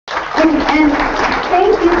And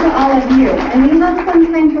thank you to all of you. And we have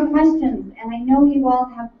some time for questions, and I know you all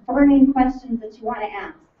have burning questions that you want to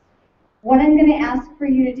ask. What I'm going to ask for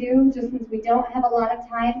you to do, just since we don't have a lot of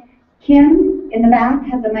time, Kim in the back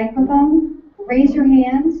has a microphone. Raise your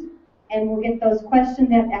hand, and we'll get those questions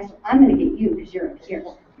asked. I'm going to get you because you're up here.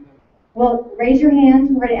 Well, raise your hand.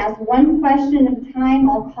 We're going to ask one question at a time.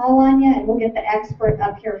 I'll call on you, and we'll get the expert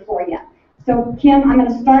up here for you. So, Kim, I'm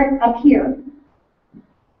going to start up here.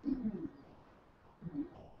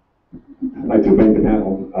 I'd like to thank the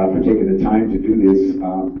panel for taking the time to do this.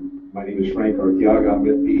 My name is Frank Arteaga. I'm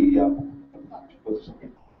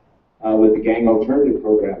with the Gang Alternative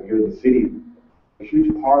Program here in the city. A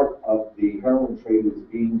huge part of the heroin trade is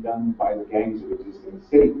being done by the gangs that exist in the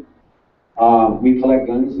city. We collect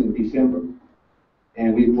guns in December,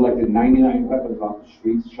 and we've collected 99 weapons off the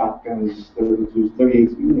streets, shotguns, 32s,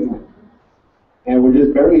 38s, and we're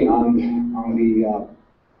just barely on the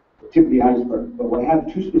tip of the iceberg. But I have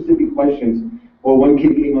two specific questions. Well, one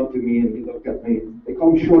kid came up to me and he looked at me. They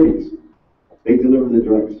call them shorties. They deliver the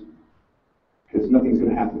drugs because nothing's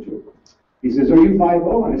going to happen to them. He says, "Are you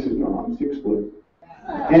 5'0"? And I said, "No, I'm 6 foot."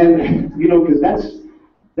 And because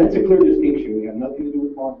that's a clear distinction. We have nothing to do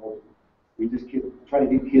with law enforcement. We just try to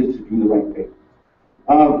get kids to do the right thing.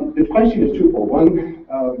 The question is twofold. One,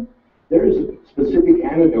 there is a specific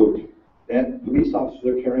antidote that police officers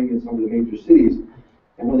are carrying in some of the major cities.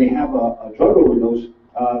 And when they have a drug overdose,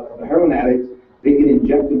 a heroin addict, they can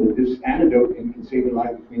inject them with this antidote and can save their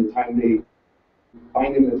life between the time they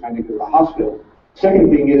find them and the time they go to the hospital. Second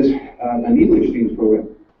thing is a needle exchange program.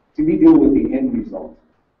 See, we deal with the end result.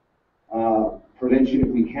 Prevention if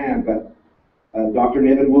we can, but Dr.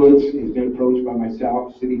 Nevin Woods has been approached by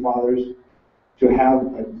myself, city fathers, to have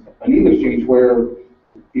a needle exchange where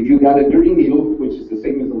if you got a dirty needle, which is the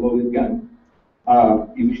same as a loaded gun,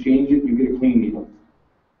 you exchange it, you get a clean needle.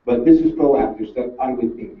 But this is proactive stuff, I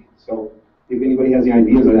would think. So if anybody has any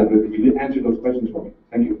ideas on that, but could you answer those questions for me?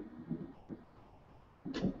 Thank you.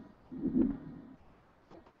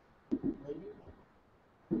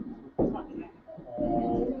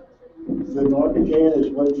 The Narcan is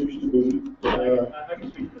what it used to be.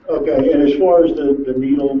 Okay, and as far as the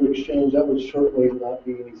needle exchange, that would certainly not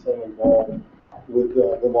be anything involved with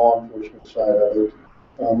the law enforcement side of it.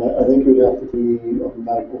 I think it would have to be on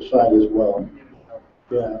the medical side as well.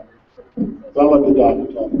 Yeah. But I'll let the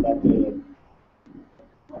doctor talk about that.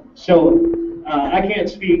 So I can't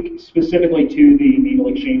speak specifically to the needle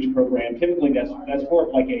exchange program. Typically, that's more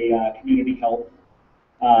of like a community health.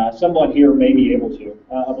 Someone here may be able to.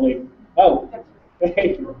 I believe. Oh,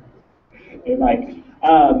 hey, Mike.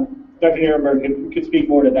 Dr. Nierenberg could speak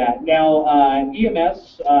more to that. Now,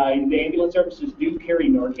 EMS, the ambulance services do carry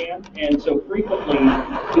Narcan, and so frequently,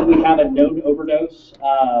 if we have a known overdose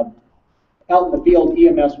out in the field,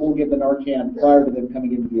 EMS will give the Narcan prior to them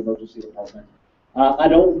coming into the emergency department. I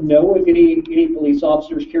don't know if any police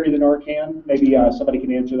officers carry the Narcan. Maybe somebody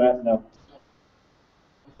can answer that. No.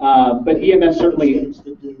 But EMS certainly.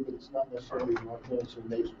 That do, but it's not necessarily Narcan, it's a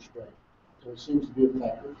nasal spray. So it seems to be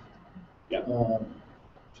effective. Yeah.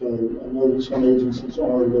 So I know that some agencies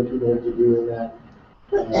are looking into doing that,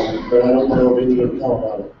 but I don't know of any account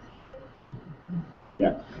about it.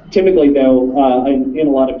 Yeah. Typically, though, in a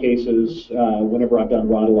lot of cases, whenever I've done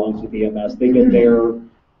ride-alongs with EMS, they get there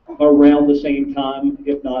around the same time,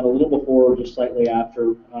 if not a little before, or just slightly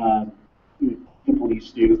after the police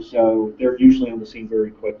do. So they're usually on the scene very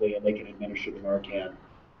quickly, and they can administer the Narcan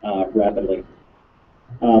rapidly.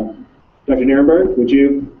 Dr. Nierenberg, would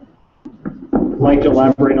you like to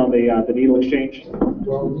elaborate on the needle exchange?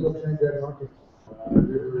 Well, needle exchange at Narcan.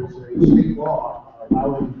 There is a state law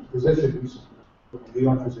allowing physicians,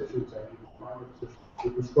 beyond physicians, to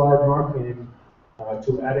prescribe Narcan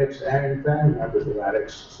to addicts and family members of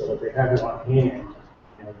addicts so that they have it on hand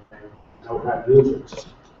and know how to use it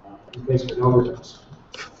in case of an overdose.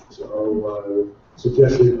 So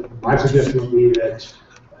my suggestion would be that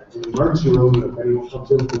in the emergency room, if anyone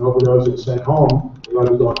comes in with an overdose and sent home, they ought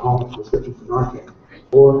to go home with a prescription for Narcan.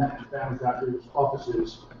 Or at family doctors'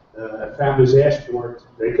 offices, if families ask for it,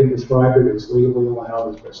 they can prescribe it. It's legally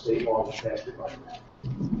allowed. It's by state law and passed by that.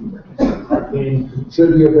 Narcan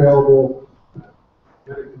should be available.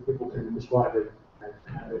 Medical people can prescribe it and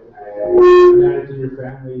have it. And add it to your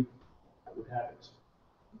family, I would have it.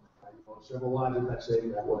 Several lines of that say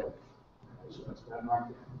that way. So that's not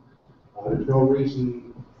Narcan. There's no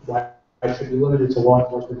reason why it should be limited to law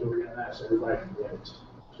enforcement or EMS. Everybody can get it.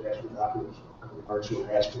 So ask for doctors, who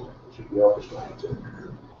ask for it. It should be prescribed too.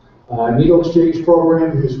 Needle exchange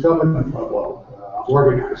program is coming.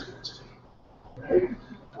 Organized it. Okay.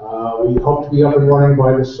 We hope to be up and running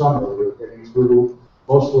by this summer. We're getting through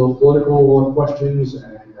most of the political questions,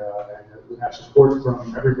 and we have support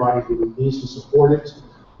from everybody who needs to support it.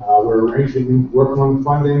 We're arranging, working on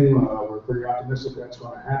funding. We're pretty optimistic that's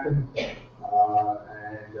going to happen.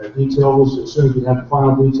 And details, as soon as we have the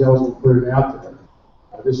final details, we'll put it out there.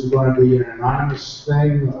 This is going to be an anonymous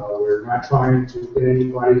thing. We're not trying to get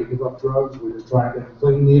anybody to give up drugs. We're just trying to get them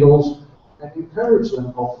clean needles and encourage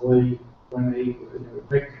them, hopefully, when they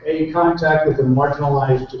make any contact with a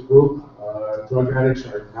marginalized group. Drug addicts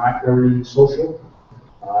are not very social.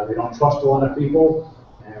 They don't trust a lot of people.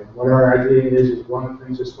 And what our idea is one of the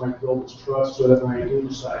things that's going to build this trust, so that when they do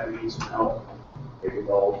decide they need some help, they can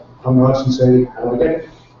go come to us and say, how do I get it?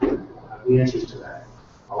 The answers to that.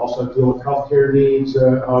 I also deal with healthcare needs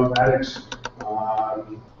of addicts,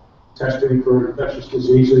 testing for infectious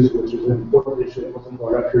diseases, which is an important issue that wasn't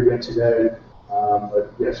brought up here yet today.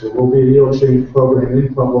 But yes, there will be a needle exchange program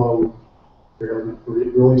in Pueblo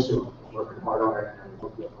really soon. I'm working hard on it, and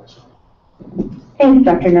hope to get myself. Thanks,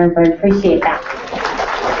 Dr. Nuremberg. Appreciate that.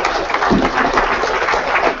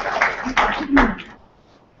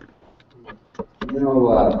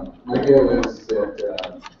 My deal is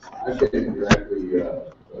that I've been directly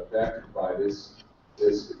affected by this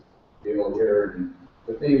deal here. And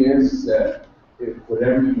the thing is that if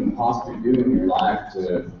whatever you can possibly do in your life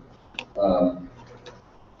to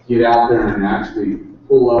get out there and actually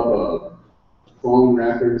pull up phone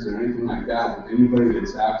records or anything like that, with anybody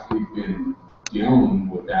that's actually been dealing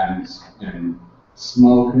with that and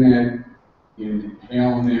smoking it,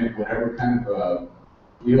 inhaling it, whatever kind of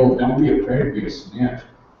deal, don't be afraid to be a snitch,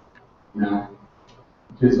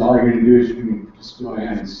 because all you're going to do is you can just go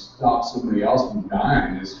ahead and stop somebody else from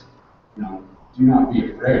dying. Do not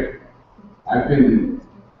be afraid.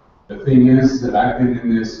 The thing is that I've been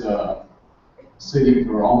in this city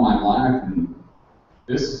for all my life, and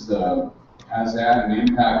this has had an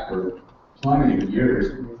impact for plenty of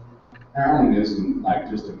years. Heroin isn't like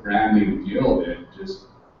just a brand new deal that just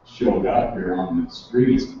showed up here on the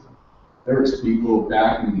streets. There was people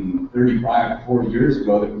back in 35, 40 years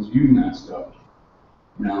ago that was using that stuff,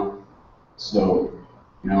 So,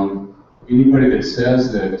 anybody that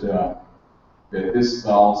says that that this is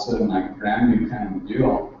all of a sudden like a brand new kind of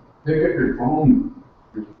deal, pick up your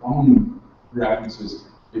phone references.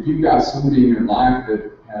 If you've got somebody in your life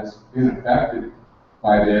that has been affected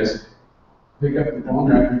by this, pick up the phone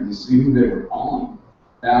records and see who they were calling.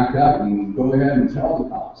 Back up and go ahead and tell the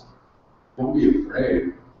cops. Don't be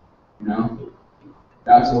afraid.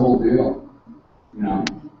 That's the whole deal.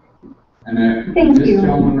 And then this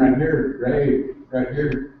gentleman right here, Ray, right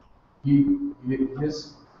here, he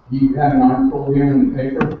had an article here in the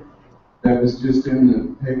paper that was just in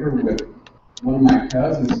the paper with one of my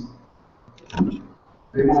cousins.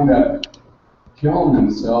 They wound up killing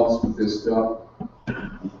themselves with this stuff.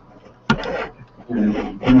 And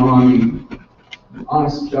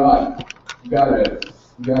honest to God, you gotta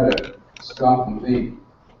stop and think.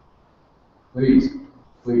 Please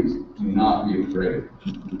do not be afraid.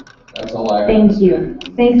 That's all I have. Thank you.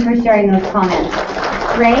 Thanks for sharing those comments.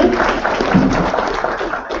 Ray?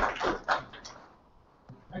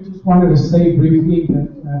 I just wanted to say briefly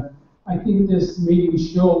that I think this meeting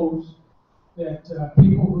shows that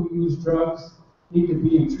people who use drugs need to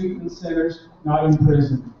be in treatment centers, not in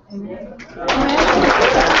prison. Okay,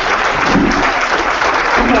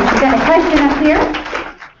 we got a question up here.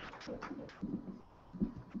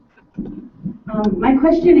 My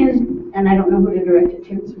question is, and I don't know who to direct it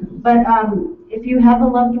to, but if you have a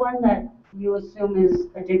loved one that you assume is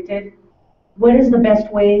addicted, what is the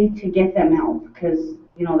best way to get them help? Because,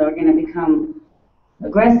 they're going to become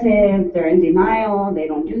aggressive, they're in denial, they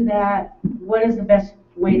don't do that. What is the best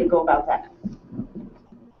way to go about that?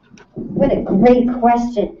 What a great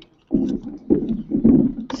question.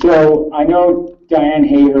 So I know Diane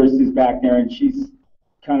Hayhurst is back there, and she's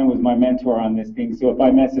kind of was my mentor on this thing. So if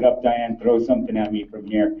I mess it up, Diane, throw something at me from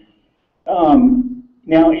here.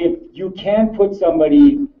 Now, if you can put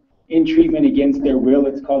somebody in treatment against their will,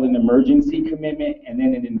 it's called an emergency commitment, and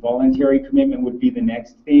then an involuntary commitment would be the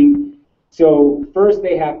next thing. So first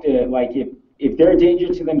they have to, like, if they're a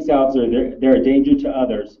danger to themselves or they're a danger to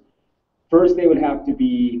others, first they would have to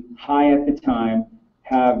be high at the time,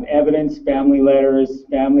 have evidence, family letters,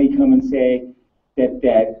 family come and say that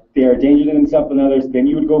they're a danger to themselves and others. Then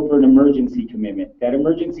you would go for an emergency commitment. That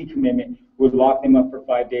emergency commitment would lock them up for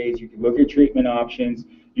 5 days. You could look at treatment options.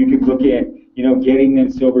 You could look at, getting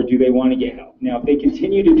them sober. Do they want to get help? Now, if they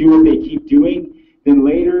continue to do what they keep doing, then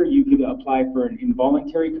later you could apply for an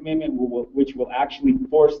involuntary commitment, which will actually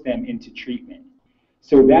force them into treatment.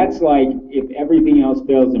 So that's like, if everything else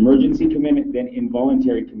fails, emergency commitment, then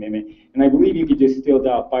involuntary commitment. And I believe you could just still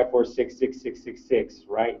dial 546-6666,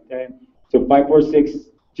 right? Then, so 546,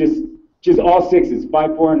 just all sixes,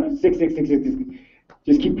 54 and 6666,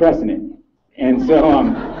 just keep pressing it. And so,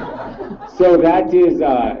 so that is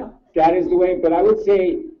the way. But I would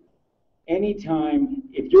say, anytime,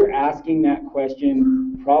 if you're asking that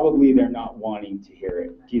question, probably they're not wanting to hear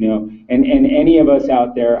it, you know. And any of us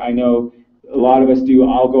out there, I know a lot of us do.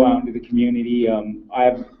 I'll go out into the community.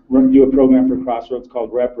 I do a program for Crossroads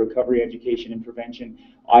called REP, Recovery, Education, and Prevention.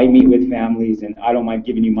 I meet with families, and I don't mind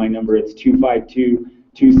giving you my number. It's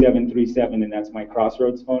 252-2737, and that's my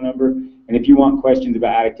Crossroads phone number. And if you want questions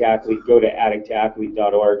about Addict Athlete, go to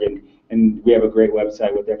addictathlete.org, and we have a great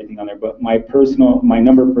website with everything on there. But my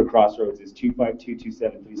number for Crossroads is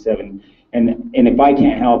 252-2737. And if I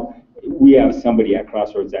can't help, we have somebody at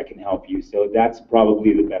Crossroads that can help you. So that's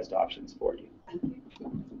probably the best options for you.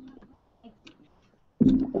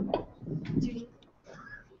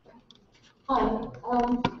 Hi,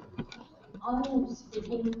 I am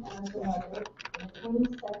speaking as a mother on the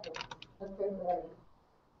 22nd of February.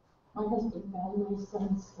 My husband found my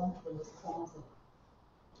son's slump in his closet.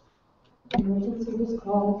 Emergency was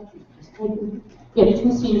called. He had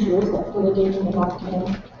 2 seizures that were the in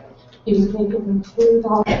Narcan. He was taken to the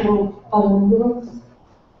hospital by ambulance.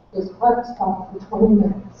 His heart stopped for 20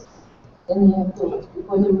 minutes in the ambulance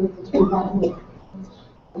before they were able to revive him.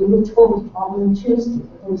 We were told on Tuesday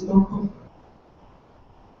that there was no hope,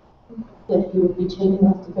 that he would be taken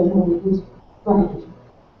off the bed when he was Friday,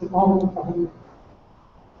 the following Friday.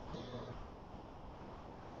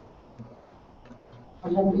 I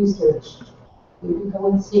had researched. We would go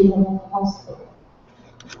and see him at the hospital.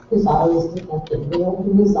 His eyes did nothing. We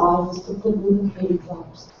opened his eyes to put lubricating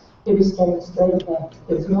drops. He was staring straight ahead.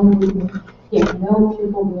 There was no movement. He had no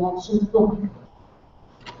pupil reactions flowing.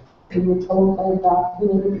 We were told by the doctor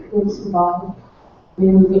that he could survive. We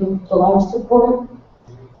were given the life support,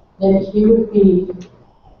 that he would be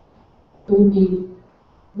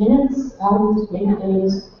minutes, hours, maybe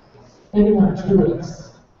days, maybe not 2 weeks.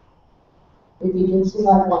 If he did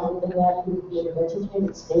survive longer than that, he would be in a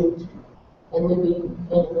vegetative state and living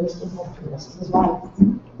in a nursing home for the rest of his life.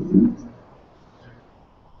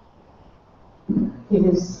 He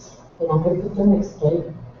was in a hypothermic state,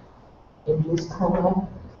 induced coma,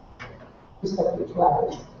 for 72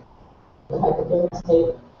 hours. The hypothermic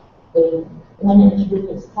state, they went into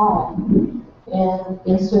his thigh and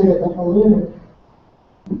inserted a balloon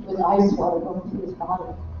with ice water going through his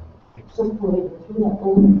body, circulating through that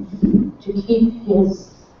balloon to keep his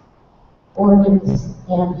organs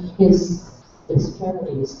and his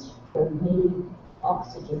extremities from needing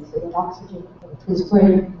oxygen, so that oxygen went to his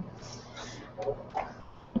brain.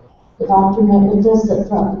 The doctor met with us at the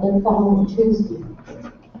following Tuesday,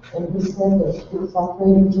 and he said that he was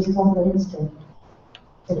operating just on the instinct,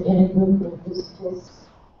 that any movement was just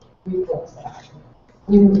reflex action.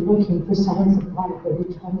 We were looking for signs of life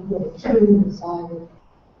every time we had a tear inside,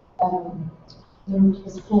 in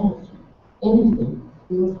his hand, anything.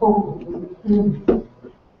 We were hoping we would hear him.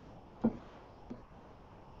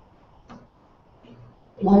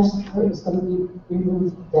 Life support was going to be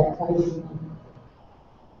removed that Friday evening.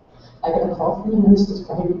 I got a call from the nurses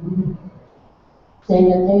Friday evening saying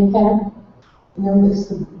that they had noticed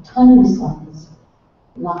some tiny signs,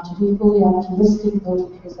 not to be fully optimistic though,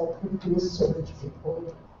 because I couldn't do a search before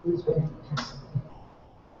he was ready to pass away.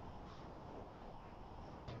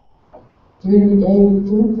 During the day,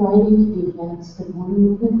 during Friday, he had some more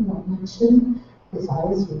movement, not mentioned. His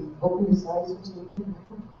eyes were open, his eyes was looking at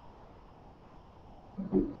him.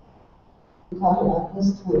 God allowed us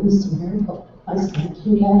to witness a miracle. I said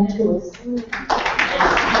he had to us.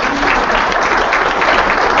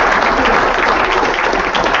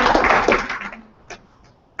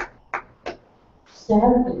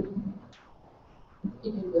 Saturday, he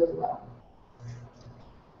did really well.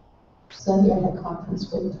 Sunday, I had a conference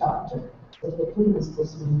with the doctor that had given us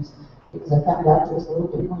this news because I found out there was a little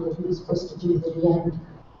bit more that he was supposed to do at the end,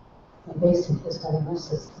 based on his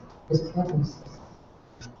diagnosis, his pregnancy.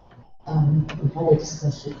 We had a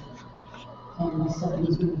discussion, and my son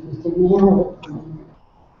was moved now from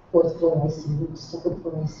 4th floor ICU to 2nd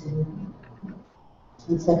floor ICU.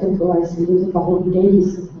 And 2nd floor ICU, the following day, he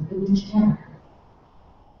said he couldn't shower.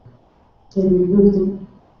 So we removed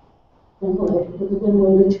the ventilator, put the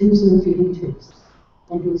ventilator tubes and the feeding tubes,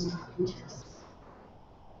 and he was talking to us.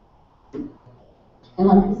 And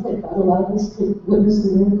like I said, God allowed us to witness the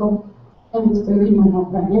miracle, and it's breaking my heart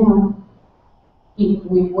right now. We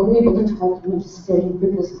were able to talk to him to stay in for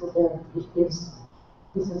physical therapy.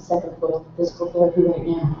 He's in 2nd floor physical therapy right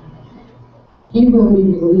now. He will be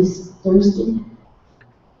released Thursday,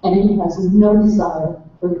 and he has no desire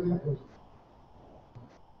for recovery.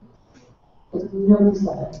 Has no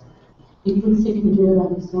desire. He thinks he can do it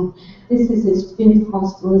on his own. This is his 5th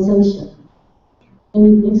hospitalization, and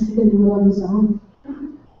he thinks he can do it on his own.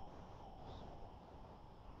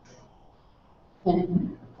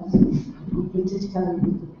 And I hate to tell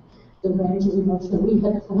you the range of emotion. We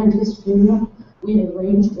had planned his funeral. We had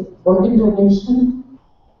arranged with organ donation.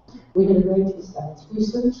 We had arranged with science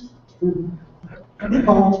research to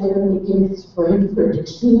voluntarily give his brain for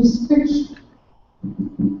addiction research.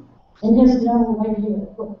 And he has no idea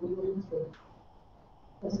what we went through.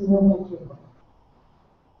 He has no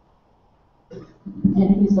idea. And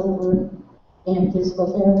he's over in physical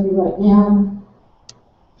therapy right now,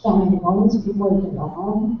 counting moments before he can go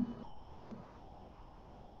home.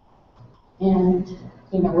 And,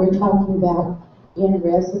 you know, we're talking about in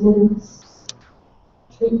residence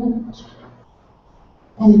treatment,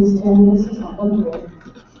 and he's telling us he's not going to do it.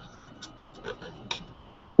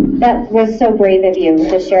 That was so brave of you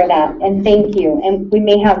to share that, and thank you. And we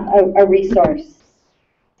may have a resource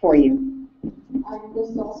for you. I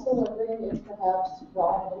was also wondering if perhaps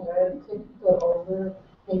Rob and Eric could go over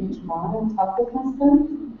maybe tomorrow and talk with my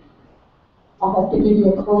son. I'll have to give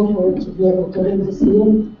you a code word to be able to get him to see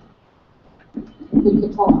him. If we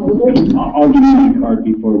could talk later. I'll give you my card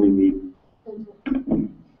before we leave.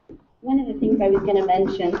 One of the things I was going to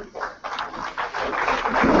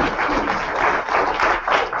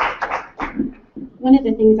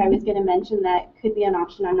mention, that could be an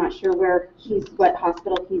option, I'm not sure what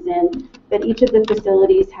hospital he's in, but each of the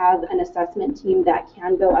facilities have an assessment team that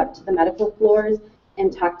can go up to the medical floors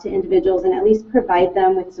and talk to individuals and at least provide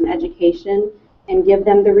them with some education and give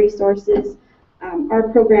them the resources. Our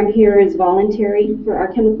program here is voluntary for our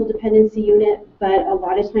chemical dependency unit, but a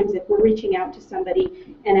lot of times if we're reaching out to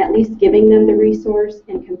somebody and at least giving them the resource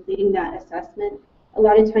and completing that assessment, a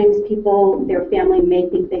lot of times people, their family may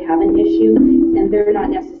think they have an issue and they're not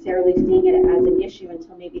necessarily seeing it as an issue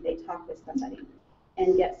until maybe they talk with somebody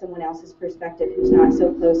and get someone else's perspective who's not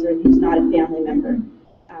so close or who's not a family member.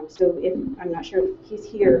 So I'm not sure if he's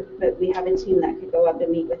here, but we have a team that could go up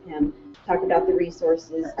and meet with him, talk about the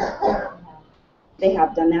resources. They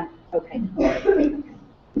have done that? Okay.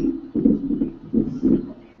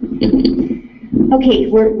 Okay,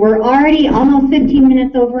 we're already almost 15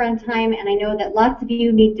 minutes over on time, and I know that lots of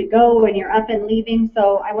you need to go and you're up and leaving,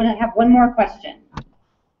 so I want to have one more question.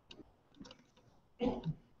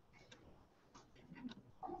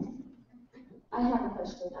 I have a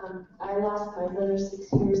question. I lost my brother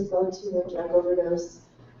 6 years ago to a drug overdose.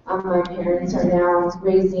 My parents are now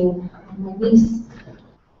raising my niece.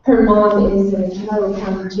 Her mom is in Heroin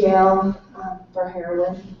County Jail for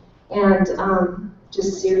heroin, and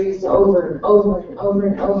just series over and over and over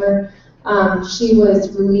and over. She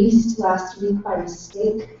was released last week by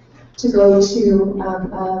mistake to go to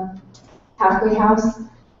a halfway house.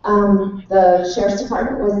 The sheriff's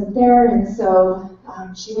department wasn't there, and so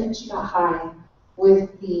she went and she got high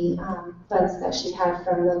with the funds that she had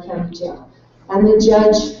from the county jail. And the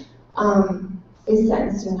judge is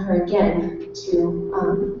sentencing her again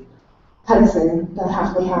to Hudson, the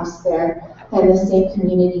halfway house there, in the same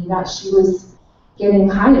community that she was getting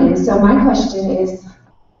high in. So my question is,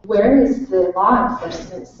 where is the law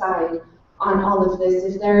enforcement side on all of this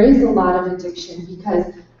if there is a lot of addiction?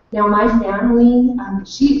 Because now my family,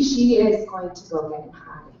 she is going to go get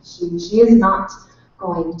high. She is not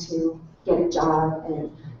going to get a job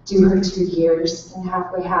and do her 2 years in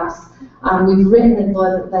halfway house. We've written a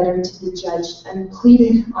letter to the judge and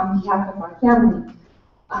pleaded on behalf of our family.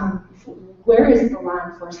 Where is the law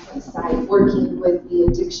enforcement side working with the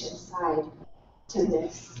addiction side to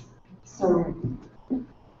this? So.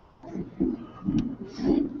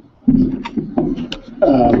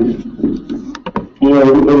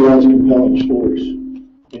 Everybody has compelling stories,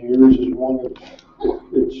 and yours is one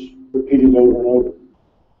that's repeated over and over.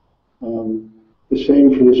 The same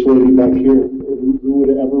for this lady back here. Who would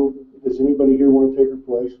ever, does anybody here want to take her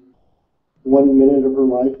place? 1 minute of her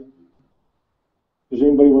life? Does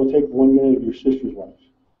anybody want to take 1 minute of your sister's life?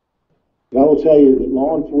 And I will tell you that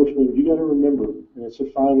law enforcement, you got to remember, and it's a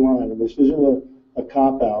fine line, and this isn't a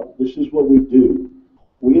cop-out, this is what we do.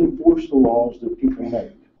 We enforce the laws that people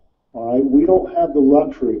make. All right? We don't have the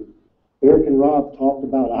luxury. Eric and Rob talked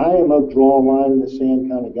about, I am a draw a line in the sand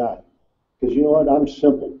kind of guy. Because you know what? I'm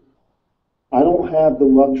simple. I don't have the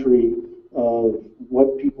luxury of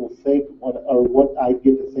what people think or what I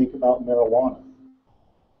get to think about marijuana.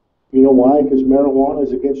 You know why? Because marijuana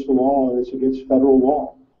is against the law and it's against federal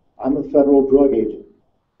law. I'm a federal drug agent.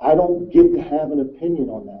 I don't get to have an opinion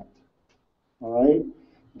on that. All right?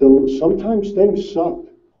 Sometimes things suck.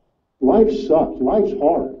 Life sucks. Life's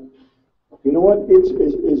hard. You know what?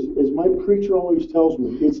 As my preacher always tells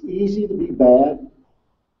me, it's easy to be bad,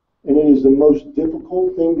 and it is the most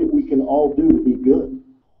difficult thing that we can all do to be good.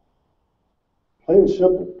 Plain and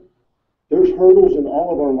simple. There's hurdles in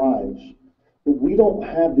all of our lives, but we don't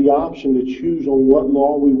have the option to choose on what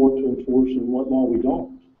law we want to enforce and what law we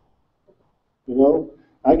don't. You know,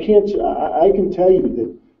 I can tell you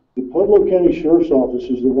that the Pueblo County Sheriff's Office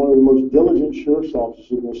is one of the most diligent sheriff's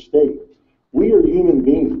offices in the state. We are human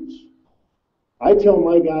beings. I tell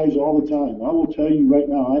my guys all the time, I will tell you right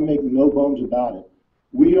now, I make no bones about it.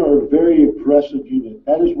 We are a very aggressive unit.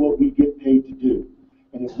 That is what we get paid to do.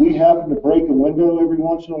 And if we happen to break a window every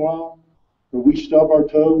once in a while, or we stub our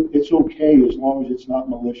toe, it's okay as long as it's not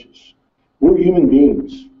malicious. We're human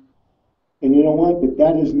beings. And you know what? But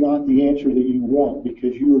that is not the answer that you want,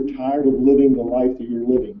 because you are tired of living the life that you're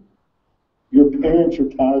living. Your parents are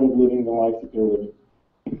tired of living the life that they're living.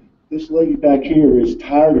 This lady back here is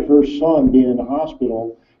tired of her son being in the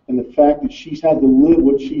hospital and the fact that she's had to live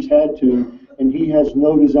what she's had to, and he has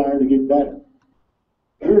no desire to get better.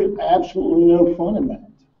 There's absolutely no fun in that.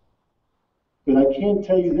 But I can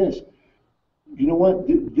tell you this. You know what?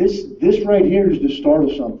 This right here is the start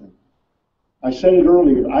of something. I said it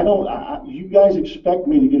earlier. You guys expect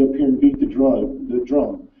me to get up here and beat the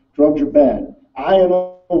drum. Drugs are bad. I am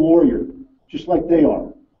a warrior, just like they are.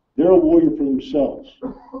 They're a warrior for themselves.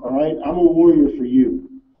 All right? I'm a warrior for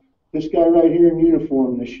you. This guy right here in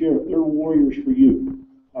uniform, the sheriff, they're warriors for you.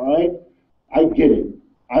 All right? I get it.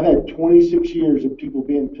 I've had 26 years of people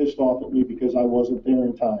being pissed off at me because I wasn't there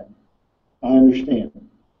in time. I understand.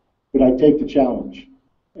 But I take the challenge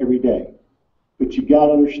every day. But you got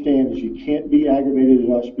to understand is you can't be aggravated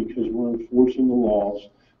at us because we're enforcing the laws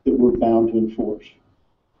that we're bound to enforce.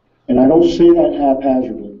 And I don't say that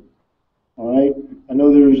haphazardly. All right? I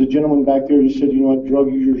know there was a gentleman back there that said, you know what,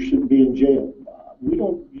 drug users shouldn't be in jail. We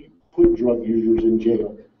don't put drug users in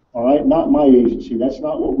jail. All right? Not my agency. That's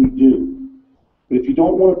not what we do. But if you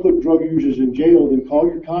don't want to put drug users in jail, then call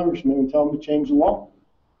your congressman and tell them to change the law.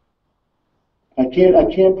 I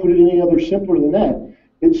can't put it any other simpler than that.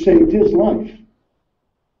 It saved his life.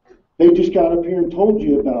 They just got up here and told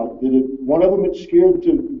you about that. One of them it scared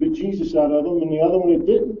the bejesus out of them, and the other one it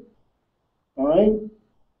didn't. All right?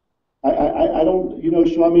 I don't, you know,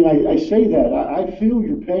 so I mean, I say that. I feel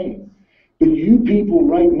your pain. But you people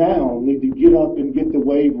right now need to get up and get the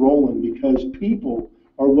wave rolling, because people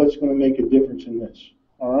are what's going to make a difference in this.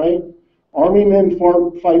 All right? Army men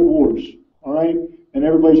fight wars. All right? And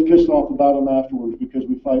everybody's pissed off about them afterwards because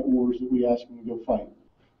we fight wars that we ask them to go fight.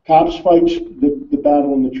 Cops fight the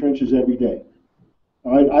battle in the trenches every day.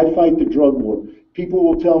 All right? I fight the drug war. People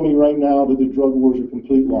will tell me right now that the drug wars are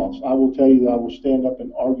complete loss. I will tell you that I will stand up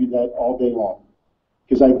and argue that all day long.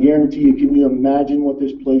 Because I guarantee you, can you imagine what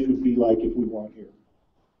this place would be like if we weren't here?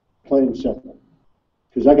 Plain and simple.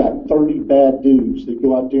 Because I got 30 bad dudes that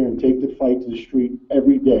go out there and take the fight to the street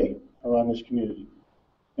every day around this community.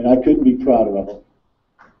 And I couldn't be prouder of them.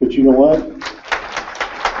 But you know what?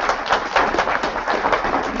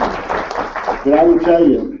 But I will tell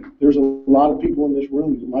you, there's a lot of people in this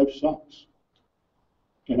room that life sucks.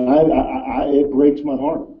 And it breaks my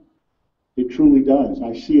heart. It truly does.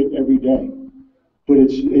 I see it every day. But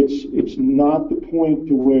it's not the point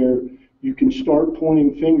to where you can start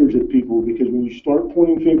pointing fingers at people, because when you start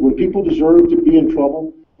pointing fingers, when people deserve to be in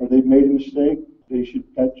trouble or they've made a mistake,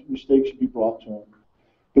 that mistake should be brought to them.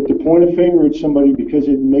 But to point a finger at somebody because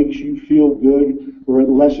it makes you feel good, or it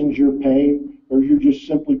lessens your pain, or you're just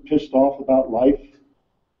simply pissed off about life,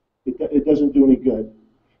 it doesn't do any good.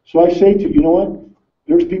 So I say to you, you know what?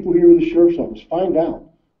 There's people here with the sheriff's office. Find out.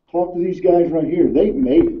 Talk to these guys right here. They've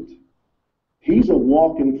made it. He's a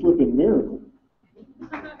walking, flipping miracle.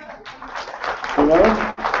 You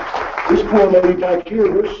know? This poor lady back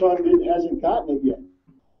here, her son hasn't gotten it yet.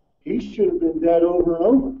 He should have been dead over and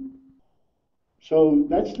over. So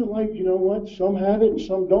that's the life, you know what? Some have it and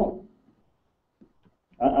some don't.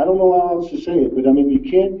 I don't know how else to say it, but I mean, you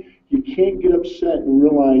can't get upset and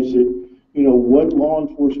realize that, you know, what law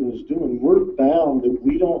enforcement is doing. We're bound that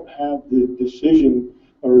we don't have the decision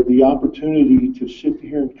or the opportunity to sit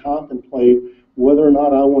here and contemplate whether or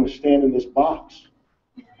not I want to stand in this box.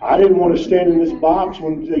 I didn't want to stand in this box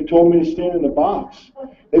when they told me to stand in the box.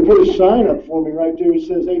 They put a sign up for me right there that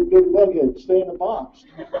says, "Hey, big bughead, stay in the box."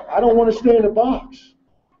 I don't want to stay in the box.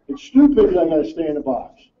 It's stupid that I got to stay in the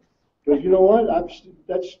box. But you know what?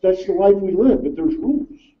 That's the life we live, but there's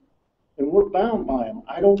rules. And we're bound by them.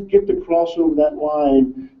 I don't get to cross over that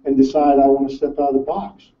line and decide I want to step out of the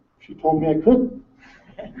box. She told me I couldn't.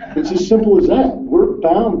 It's as simple as that. We're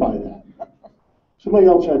bound by that. Somebody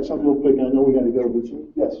else had something real quick, and I know we gotta go, but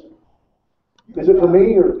yes. Is it for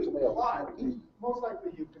me or somebody else? Most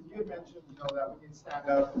likely you, because you had mentioned, that we need to stand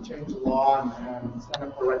up and change the law and stand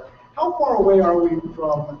up for it. How far away are we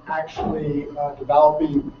from actually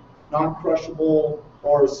developing non-crushable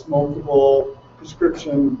or smokable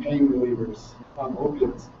prescription pain relievers on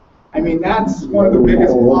opiates? I mean, that's one of the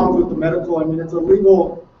biggest problems with the medical. I mean, it's a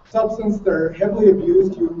legal substance. They're heavily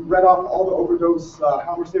abused. You read off all the overdose,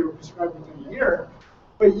 how much they were prescribed within a year.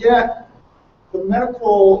 But yet, the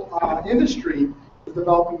medical industry is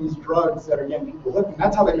developing these drugs that are getting people hooked, and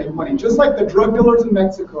that's how they make money. Just like the drug dealers in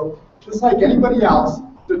Mexico, just like anybody else,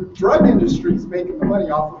 the drug industry is making the money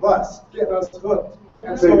off of us, getting us hooked.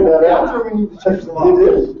 And so that's where we need to change the law. It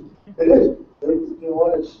is. It is. You know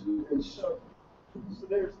what? It's So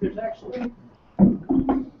there's actually.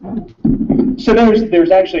 So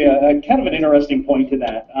there's actually a kind of an interesting point to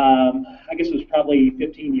that. I guess it was probably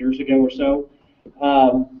 15 years ago or so.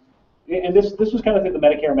 And this was kind of through the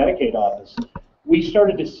Medicare and Medicaid office. We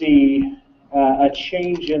started to see a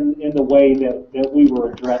change in the way that we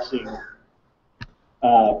were addressing,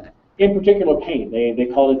 in particular, pain. They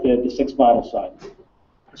called it the 6 vital sign.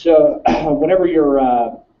 So whenever you're,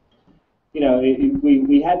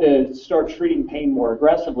 we had to start treating pain more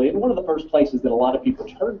aggressively. And one of the first places that a lot of people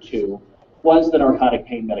turned to was the narcotic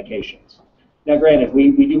pain medications. Now, granted,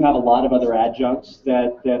 we do have a lot of other adjuncts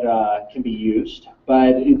that can be used,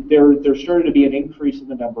 but there started to be an increase in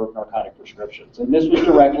the number of narcotic prescriptions. And this was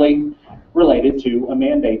directly related to a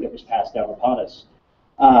mandate that was passed down upon us.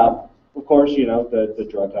 Of course, the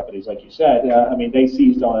drug companies, like you said, they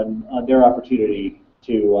seized on their opportunity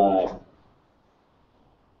to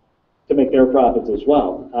make their profits as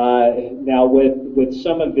well. Now, with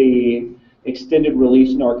some of the extended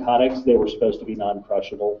release narcotics, they were supposed to be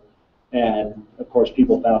non-crushable. And of course,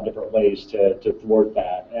 people found different ways to thwart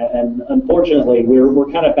that. And unfortunately,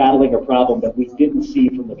 we're kind of battling a problem that we didn't see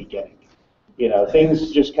from the beginning.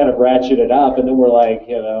 Things just kind of ratcheted up, and then we're like,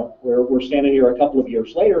 we're standing here a couple of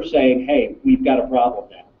years later saying, hey, we've got a problem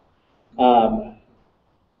now.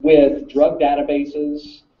 With drug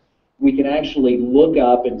databases, we can actually look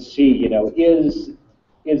up and see, is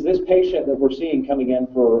this patient that we're seeing coming in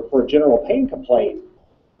for a general pain complaint,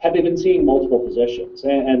 have they been seeing multiple physicians?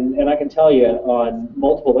 And I can tell you on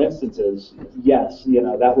multiple instances, yes,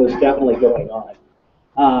 that was definitely going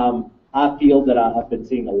on. I feel that I've been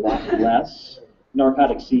seeing a lot less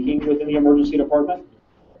narcotic seeking within the emergency department.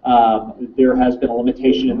 There has been a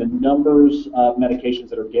limitation in the numbers of medications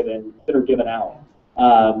that are given out,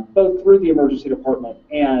 both through the emergency department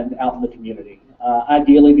and out in the community.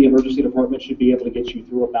 Ideally, the emergency department should be able to get you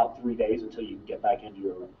through about 3 days until you can get back into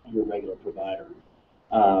your regular provider.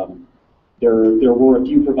 There were a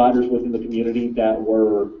few providers within the community that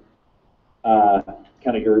were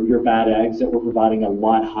kind of your bad eggs that were providing a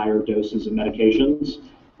lot higher doses of medications.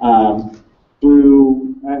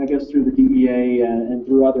 Through the DEA and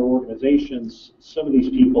through other organizations, some of these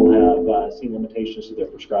people have seen limitations to their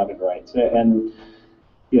prescribing rights. And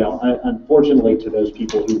unfortunately, to those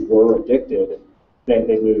people who were addicted,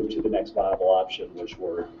 they moved to the next viable option, which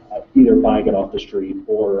were either buying it off the street,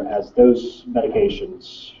 or as those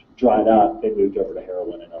medications dried up, they moved over to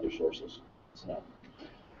heroin and other sources. So,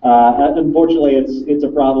 unfortunately, it's a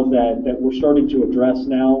problem that we're starting to address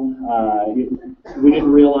now. We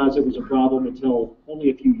didn't realize it was a problem until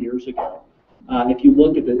only a few years ago. If you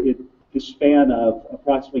look at the span of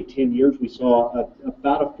approximately 10 years, we saw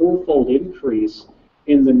about a 4-fold increase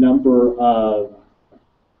in the number of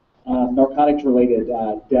narcotics-related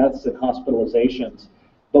deaths and hospitalizations,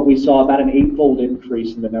 but we saw about an 8-fold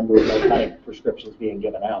increase in the number of narcotic prescriptions being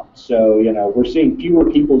given out. So, we're seeing fewer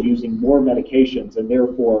people using more medications, and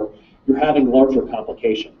therefore you're having larger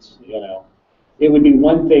complications. It would be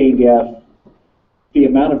one thing if the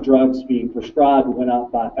amount of drugs being prescribed went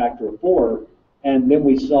up by a factor of 4, and then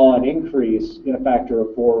we saw an increase in a factor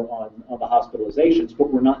of 4 on the hospitalizations,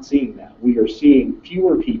 but we're not seeing that. We are seeing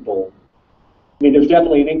fewer people. There's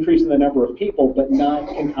definitely an increase in the number of people, but not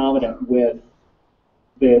concomitant with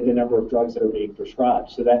the number of drugs that are being prescribed.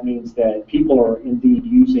 So that means that people are indeed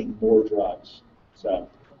using more drugs. So.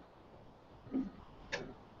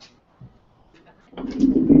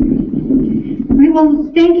 Right,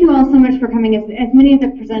 well, thank you all so much for coming. As many of the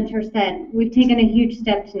presenters said, we've taken a huge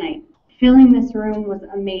step tonight. Filling this room was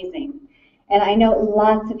amazing. And I know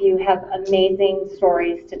lots of you have amazing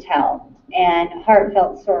stories to tell, and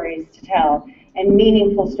heartfelt stories to tell, and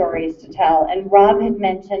meaningful stories to tell. And Rob had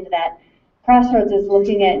mentioned that Crossroads is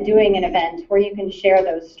looking at doing an event where you can share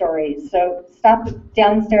those stories. So stop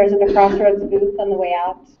downstairs at the Crossroads booth on the way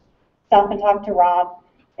out, stop and talk to Rob,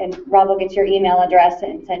 And Rob will get your email address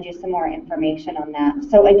and send you some more information on that.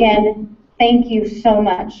 So again, thank you so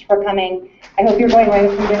much for coming. I hope you're going away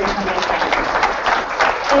with some good information.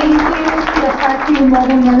 Thank you to the Parkview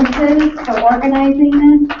mobile nurses for organizing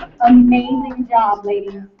this. Amazing job,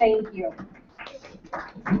 ladies. Thank you.